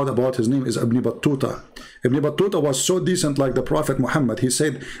so proud about. His name is Ibn Battuta. Ibn Battuta was so decent like the Prophet Muhammad. He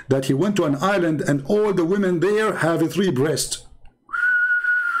said that he went to an island and all the women there have 3 breasts.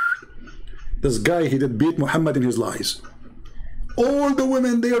 This guy, he did beat Muhammad in his lies. All the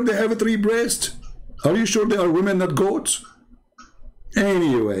women there, they have 3 breasts. Are you sure they are women, not goats?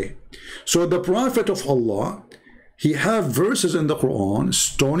 Anyway, so the Prophet of Allah, He have verses in the Quran,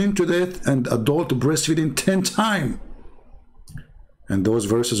 stoning to death and adult breastfeeding 10 times. And those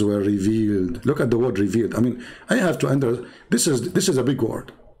verses were revealed. Look at the word revealed. I mean, I have to under. This is a big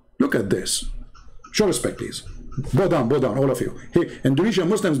word. Look at this. Show respect, please. Bow down, all of you. Hey, Indonesian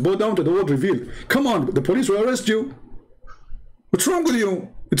Muslims, bow down to the word revealed. Come on, the police will arrest you. What's wrong with you?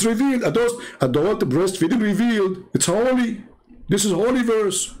 It's revealed. Adult breastfeeding revealed. It's holy. This is holy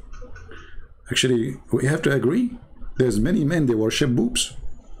verse. Actually, we have to agree. There's many men, they worship boobs.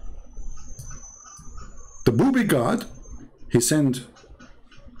 The booby god, he sent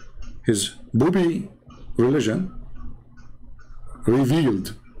his booby religion,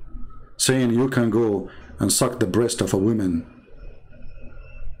 revealed, saying you can go and suck the breast of a woman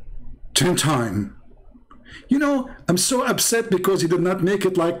 10 times. You know, I'm so upset because he did not make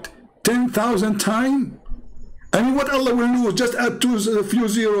it like 10,000 times. I mean, what Allah will lose? Just add a few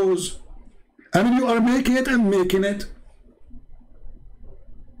zeros. I mean, you are making it and making it.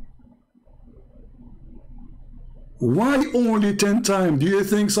 Why only 10 times? Do you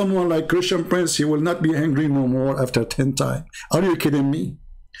think someone like Christian Prince, he will not be angry no more after 10 times? Are you kidding me?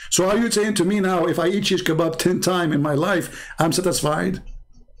 So are you saying to me now, if I eat shish kebab 10 times in my life, I'm satisfied?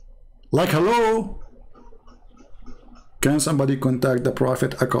 Like, hello? Can somebody contact the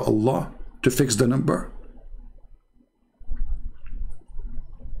Prophet Aka Allah to fix the number?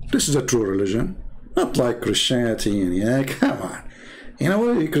 This is a true religion, not like Christianity. And yeah, come on. You know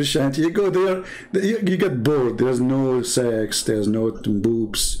what, Christianity, you go there, you get bored. There's no sex, there's no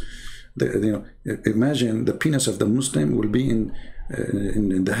boobs. You know, imagine the penis of the Muslim will be in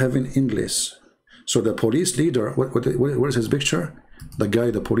the heaven endless. So the police leader, what is his picture? The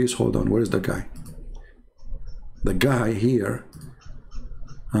guy, the police, hold on, where is the guy? The guy here.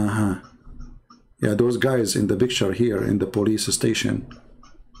 Yeah, those guys in the picture here in the police station.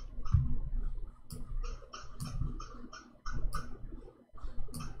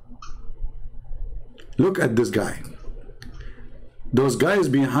 Look at this guy. Those guys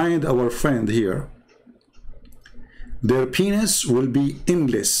behind our friend here, their penis will be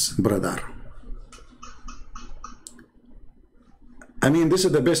endless, brother. I mean, this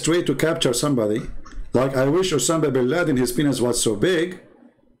is the best way to capture somebody. Like, I wish Osama bin Laden, his penis was so big.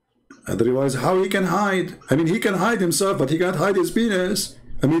 Otherwise, how he can hide? I mean, he can hide himself, but he can't hide his penis.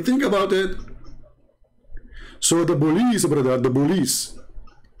 I mean, think about it. So the police, brother, the police,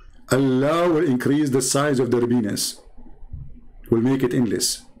 Allah will increase the size of their penis, will make it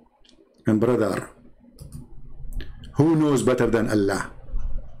endless. And brother, who knows better than Allah?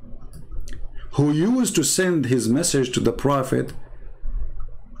 Who used to send his message to the Prophet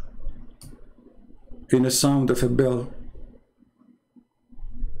in the sound of a bell.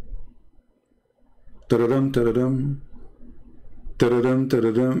 Tadadam, tadadam, tadadam,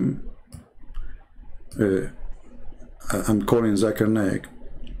 tadadam. I'm calling Zakir Naik.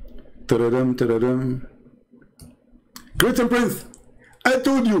 Tadadam, tadadam. Great Prince, I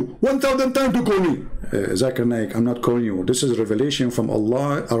told you 1,000 times to call me. Zakir Naik, I'm not calling you. This is revelation from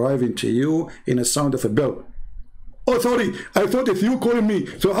Allah arriving to you in a sound of a bell. Oh, sorry, I thought if you calling me,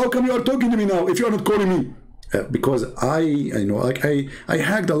 so how come you are talking to me now if you are not calling me? Because I know, like I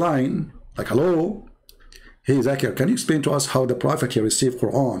hacked the line, like, hello? Hey, Zakir, can you explain to us how the Prophet here received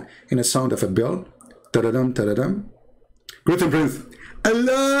Quran in a sound of a bell? Tadadam, tadadam. Great Prince,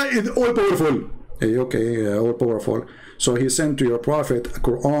 Allah is all-powerful. Hey, okay, all-powerful. So he sent to your Prophet a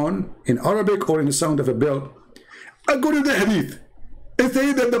Quran in Arabic or in the sound of a bell. According to the Hadith, it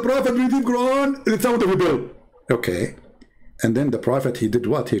says that the Prophet received Quran in the sound of a bell. Okay, and then the Prophet, he did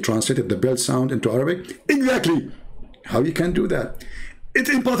what? He translated the bell sound into Arabic? Exactly. How you can do that? It's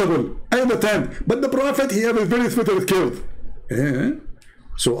impossible. I understand. But the Prophet, he had a very special skills. Yeah.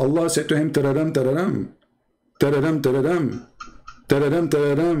 So Allah said to him, Tadadam, tadadam, tadadam, tadadam, tadadam,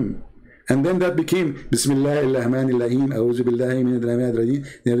 tadadam. And then that became Bismillahirrahmanirrahim, A'udhu billahi min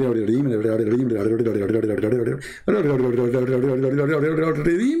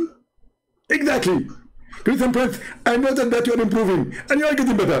al-rajim. Exactly. Christian Prince, I noticed that you are improving and you are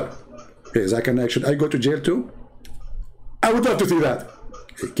getting better. Yes, I can actually. I go to jail too? I would love to see that.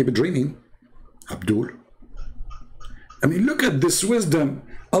 Keep it dreaming, Abdul. I mean, look at this wisdom.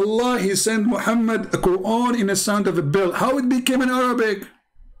 Allah, he sent Muhammad a Quran in a sound of a bell. How it became in Arabic?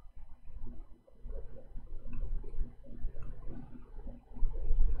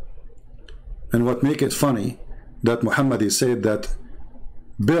 And what make it funny, that Muhammad, he said that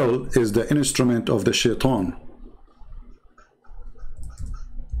bell is the instrument of the shaitan.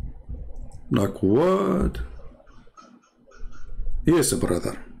 Like what? Yes,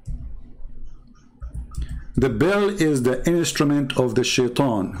 brother. The bell is the instrument of the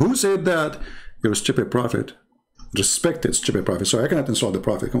shaitan. Who said that? You're a stupid prophet. Respected, stupid prophet. So I cannot insult the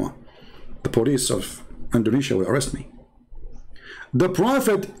prophet. Come on. The police of Indonesia will arrest me. The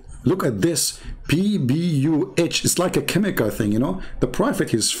prophet, look at this. PBUH. It's like a chemical thing, you know. The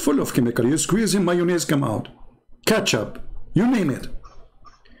prophet is full of chemical. You squeeze him, mayonnaise come out. Ketchup. You name it.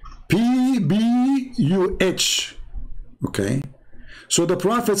 PBUH. Okay. So the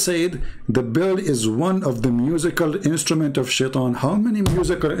prophet said the bell is one of the musical instrument of shaitan. How many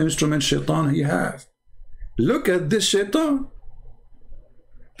musical instruments shaitan he have? Look at this shaitan.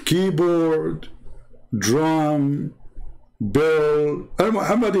 Keyboard, drum, bell.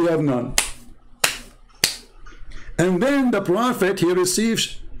 Al-Muhammad, he have none. And then the prophet, he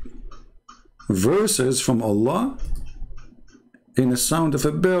receives verses from Allah in the sound of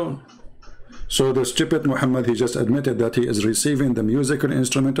a bell. So the stupid Muhammad, he just admitted that he is receiving the musical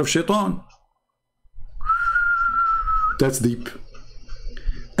instrument of shaitan. That's deep.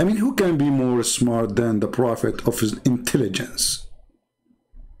 I mean, who can be more smart than the prophet of his intelligence?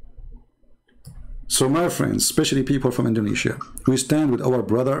 So my friends, especially people from Indonesia, we stand with our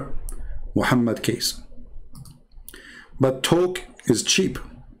brother Muhammad case. But talk is cheap.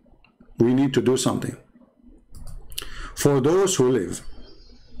 We need to do something. For those who live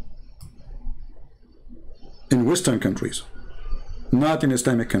in Western countries, not in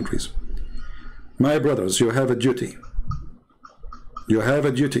Islamic countries, my brothers, you have a duty. You have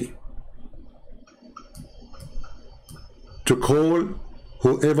a duty to call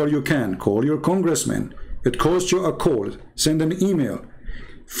whoever you can. Call your congressman. It costs you a call. Send an email.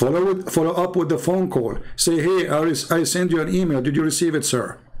 Follow up with the phone call. Say, hey, I send you an email. Did you receive it,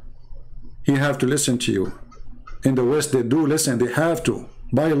 sir? He have to listen to you. In the West, they do listen. They have to.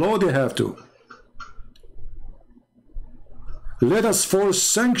 By law, they have to. Let us force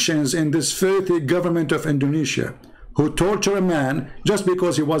sanctions in this filthy government of Indonesia, who torture a man just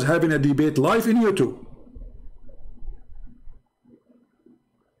because he was having a debate live in YouTube.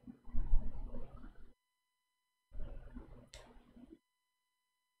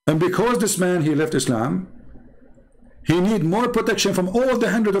 And because this man, he left Islam, he need more protection from all the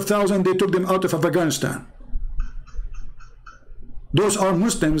hundreds of thousands they took them out of Afghanistan. Those are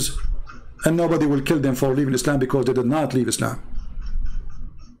Muslims, and nobody will kill them for leaving Islam because they did not leave Islam.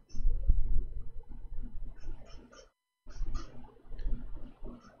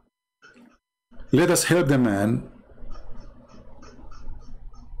 Let us help the man,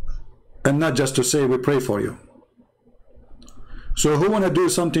 and not just to say we pray for you. So who want to do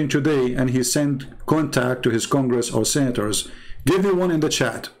something today and he send contact to his Congress or senators, give me one in the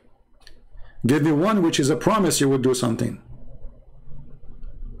chat. Give me one which is a promise you will do something.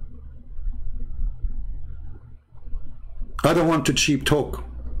 I don't want to cheap talk.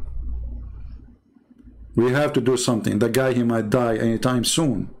 We have to do something. The guy, he might die anytime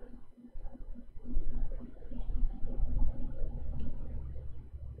soon.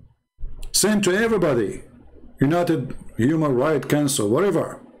 Send to everybody. United Human Rights Council,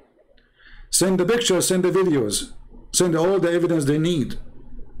 whatever. Send the pictures, send the videos, send all the evidence they need.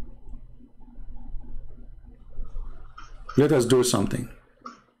 Let us do something.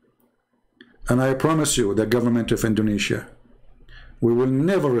 And I promise you, the government of Indonesia, we will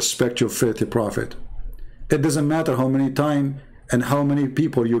never respect your filthy prophet. It doesn't matter how many times and how many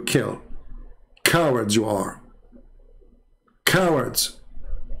people you kill. Cowards you are. Cowards.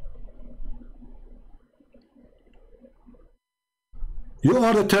 You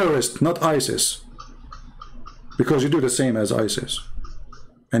are the terrorist, not ISIS, because you do the same as ISIS.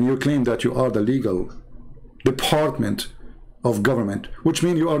 And you claim that you are the legal department of government, which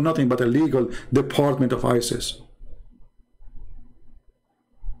means you are nothing but a legal department of ISIS.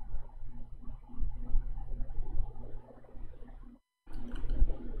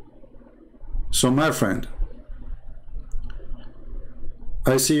 So my friend,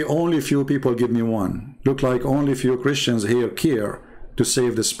 I see only few people give me one. Look like only few Christians here care to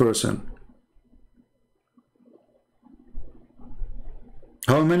save this person.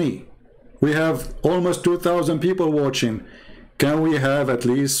 How many? We have almost 2,000 people watching. Can we have at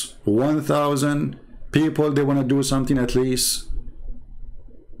least 1,000 people they want to do something at least?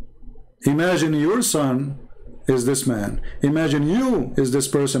 Imagine your son is this man. Imagine you is this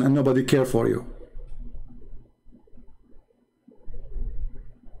person and nobody care for you.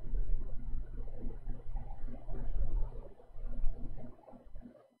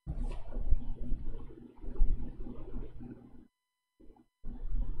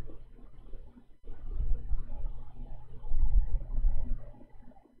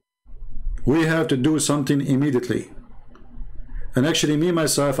 We have to do something immediately. And actually, me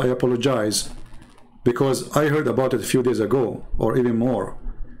myself, I apologize because I heard about it a few days ago or even more.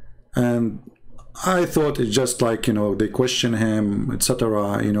 And I thought it's just like, you know, they question him,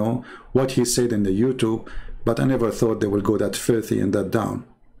 etc., you know, what he said in the YouTube, but I never thought they will go that filthy and that down.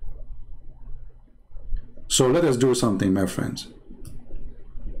 So let us do something, my friends.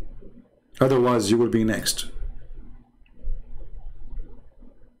 Otherwise, you will be next.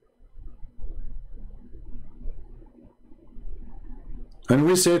 And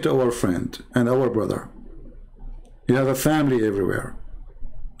we say to our friend and our brother, you have a family everywhere.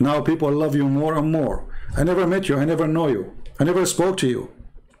 Now people love you more and more. I never met you, I never know you, I never spoke to you.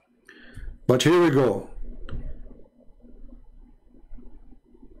 But here we go.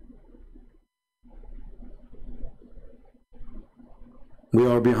 We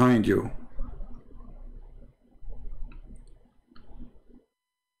are behind you.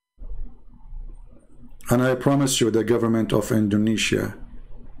 And I promise you, the government of Indonesia,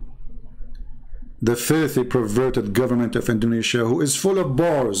 the filthy, perverted government of Indonesia, who is full of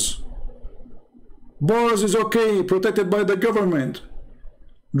bars. Bars is okay, protected by the government.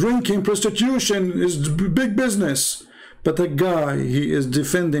 Drinking, prostitution is big business. But the guy, he is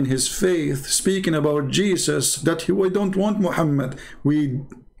defending his faith, speaking about Jesus, that we don't want Muhammad. We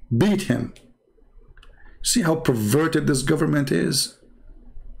beat him. See how perverted this government is?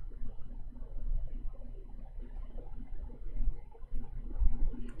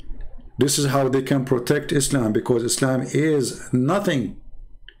 This is how they can protect Islam, because Islam is nothing.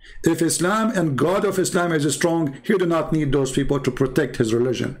 If Islam and God of Islam is strong, he do not need those people to protect his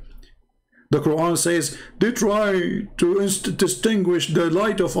religion. The Quran says they try to distinguish the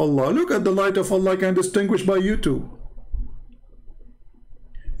light of Allah. Look at the light of Allah can distinguish by you too.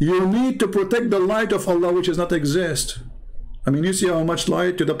 You need to protect the light of Allah, which does not exist. I mean, you see how much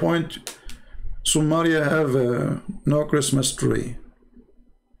light, to the point Somalia have no Christmas tree.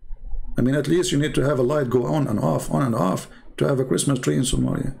 I mean, at least you need to have a light go on and off to have a Christmas tree in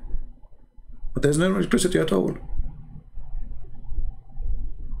Somalia. But there's no electricity at all.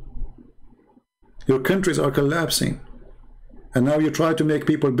 Your countries are collapsing. And now you try to make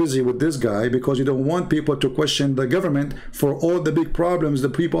people busy with this guy because you don't want people to question the government for all the big problems the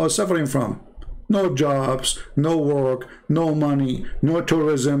people are suffering from. No jobs, no work, no money, no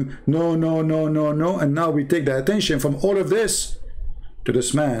tourism, no. And now we take the attention from all of this to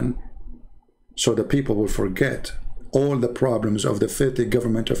this man, so the people will forget all the problems of the filthy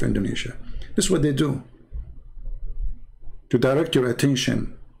government of Indonesia. This is what they do, to direct your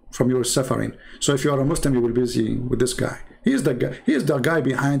attention from your suffering. So if you are a Muslim, you will be busy with this guy. He is the guy. He is the guy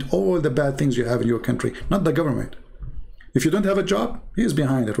behind all the bad things you have in your country, not the government. If you don't have a job, he is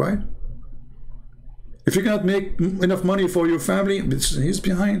behind it, right? If you cannot make enough money for your family, he's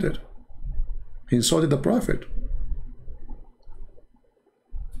behind it. He insulted the Prophet.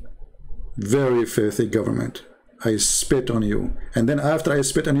 Very filthy government. I spit on you, and then after I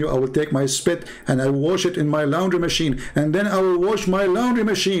spit on you, I will take my spit and I wash it in my laundry machine, and then I will wash my laundry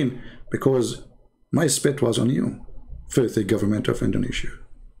machine because my spit was on you. Filthy government of Indonesia.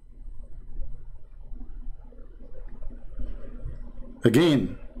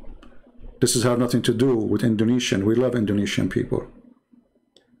 Again, this has nothing to do with Indonesian. We love Indonesian people.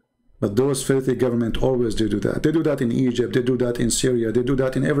 But those filthy government always do that. They do that in Egypt, they do that in Syria, they do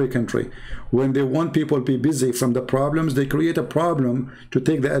that in every country. When they want people to be busy from the problems, they create a problem to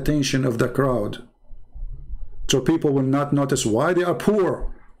take the attention of the crowd. So people will not notice why they are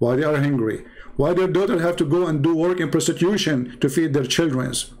poor, why they are hungry, why their daughter have to go and do work in prostitution to feed their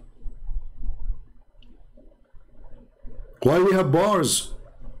children. Why we have bars.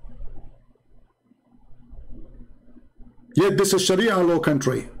 Yet this is Sharia law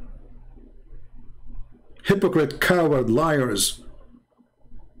country. Hypocrite, coward, liars.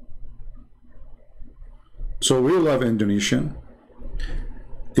 So we love Indonesian.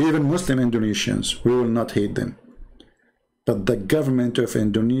 Even Muslim Indonesians, we will not hate them. But the government of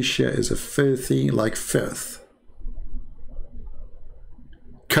Indonesia is a filthy like filth.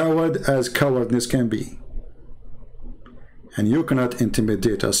 Coward as cowardness can be. And you cannot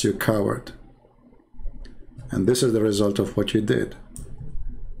intimidate us, you coward. And this is the result of what you did.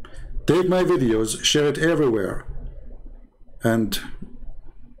 Take my videos, share it everywhere. And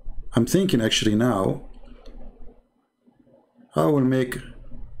I'm thinking actually now, I will make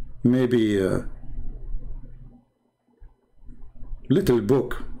maybe a little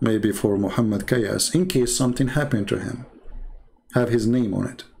book maybe for Muhammad Kayas in case something happened to him. Have his name on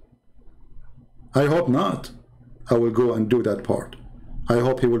it. I hope not. I will go and do that part. I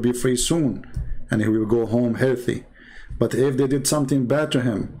hope he will be free soon and he will go home healthy. But if they did something bad to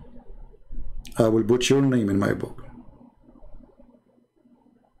him, I will put your name in my book.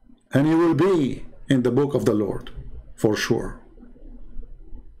 And you will be in the book of the Lord, for sure.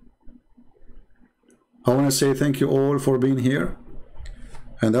 I want to say thank you all for being here.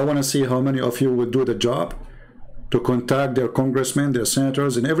 And I want to see how many of you will do the job to contact their congressmen, their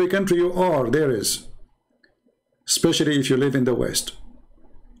senators, in every country you are, there is. Especially if you live in the West.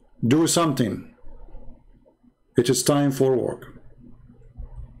 Do something. It is time for work.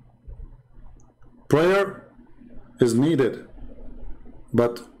 Prayer is needed,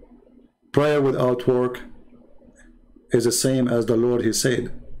 but prayer without work is the same as the Lord He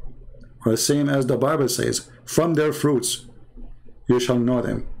said, or the same as the Bible says, from their fruits you shall know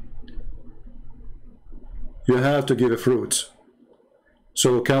them. You have to give fruits.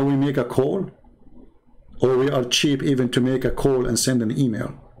 So can we make a call? Or we are cheap even to make a call and send an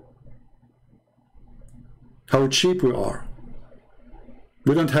email? How cheap we are.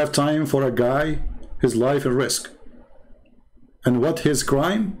 We don't have time for a guy, his life at risk. And what his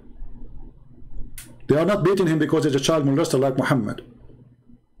crime? They are not beating him because he's a child molester like Muhammad,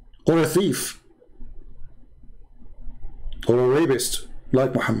 or a thief, or a rapist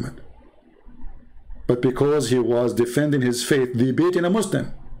like Muhammad, but because he was defending his faith, they beating a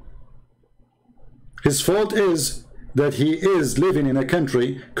Muslim. His fault is that he is living in a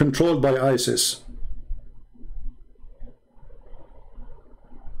country controlled by ISIS.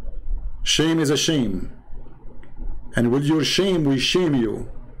 Shame is a shame, and with your shame we shame you,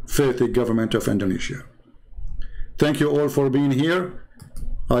 filthy government of Indonesia. Thank you all for being here.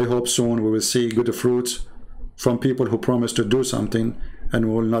 I hope soon we will see good fruits from people who promise to do something, and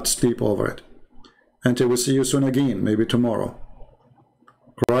we will not sleep over it. Until we see you soon again, maybe tomorrow.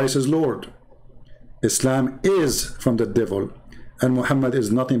 Christ is Lord. Islam is from the devil, and Muhammad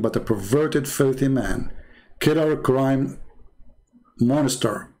is nothing but a perverted, filthy man, killer, crime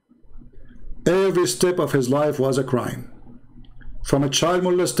monster. Every step of his life was a crime. From a child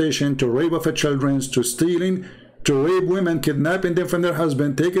molestation to rape of children, to stealing, to rape women, kidnapping them from their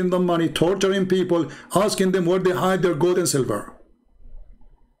husband, taking them money, torturing people, asking them where they hide their gold and silver.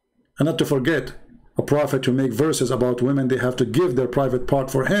 And not to forget, a prophet to make verses about women, they have to give their private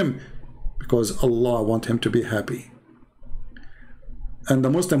part for him because Allah wants him to be happy. And the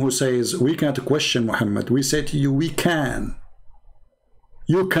Muslim who says, we can't question Muhammad, we say to you, we can.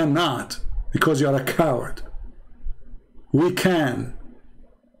 You cannot, because you are a coward. We can.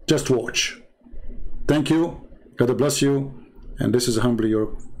 Just watch. Thank you. God bless you. And this is humbly your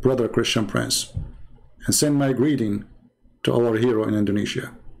brother Christian Prince. And send my greeting to our hero in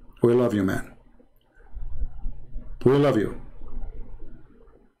Indonesia. We love you, man. We love you.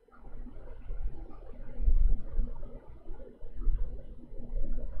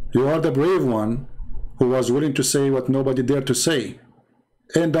 You are the brave one who was willing to say what nobody dared to say.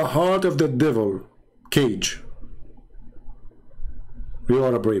 In the heart of the devil cage. You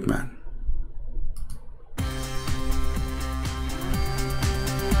are a brave man.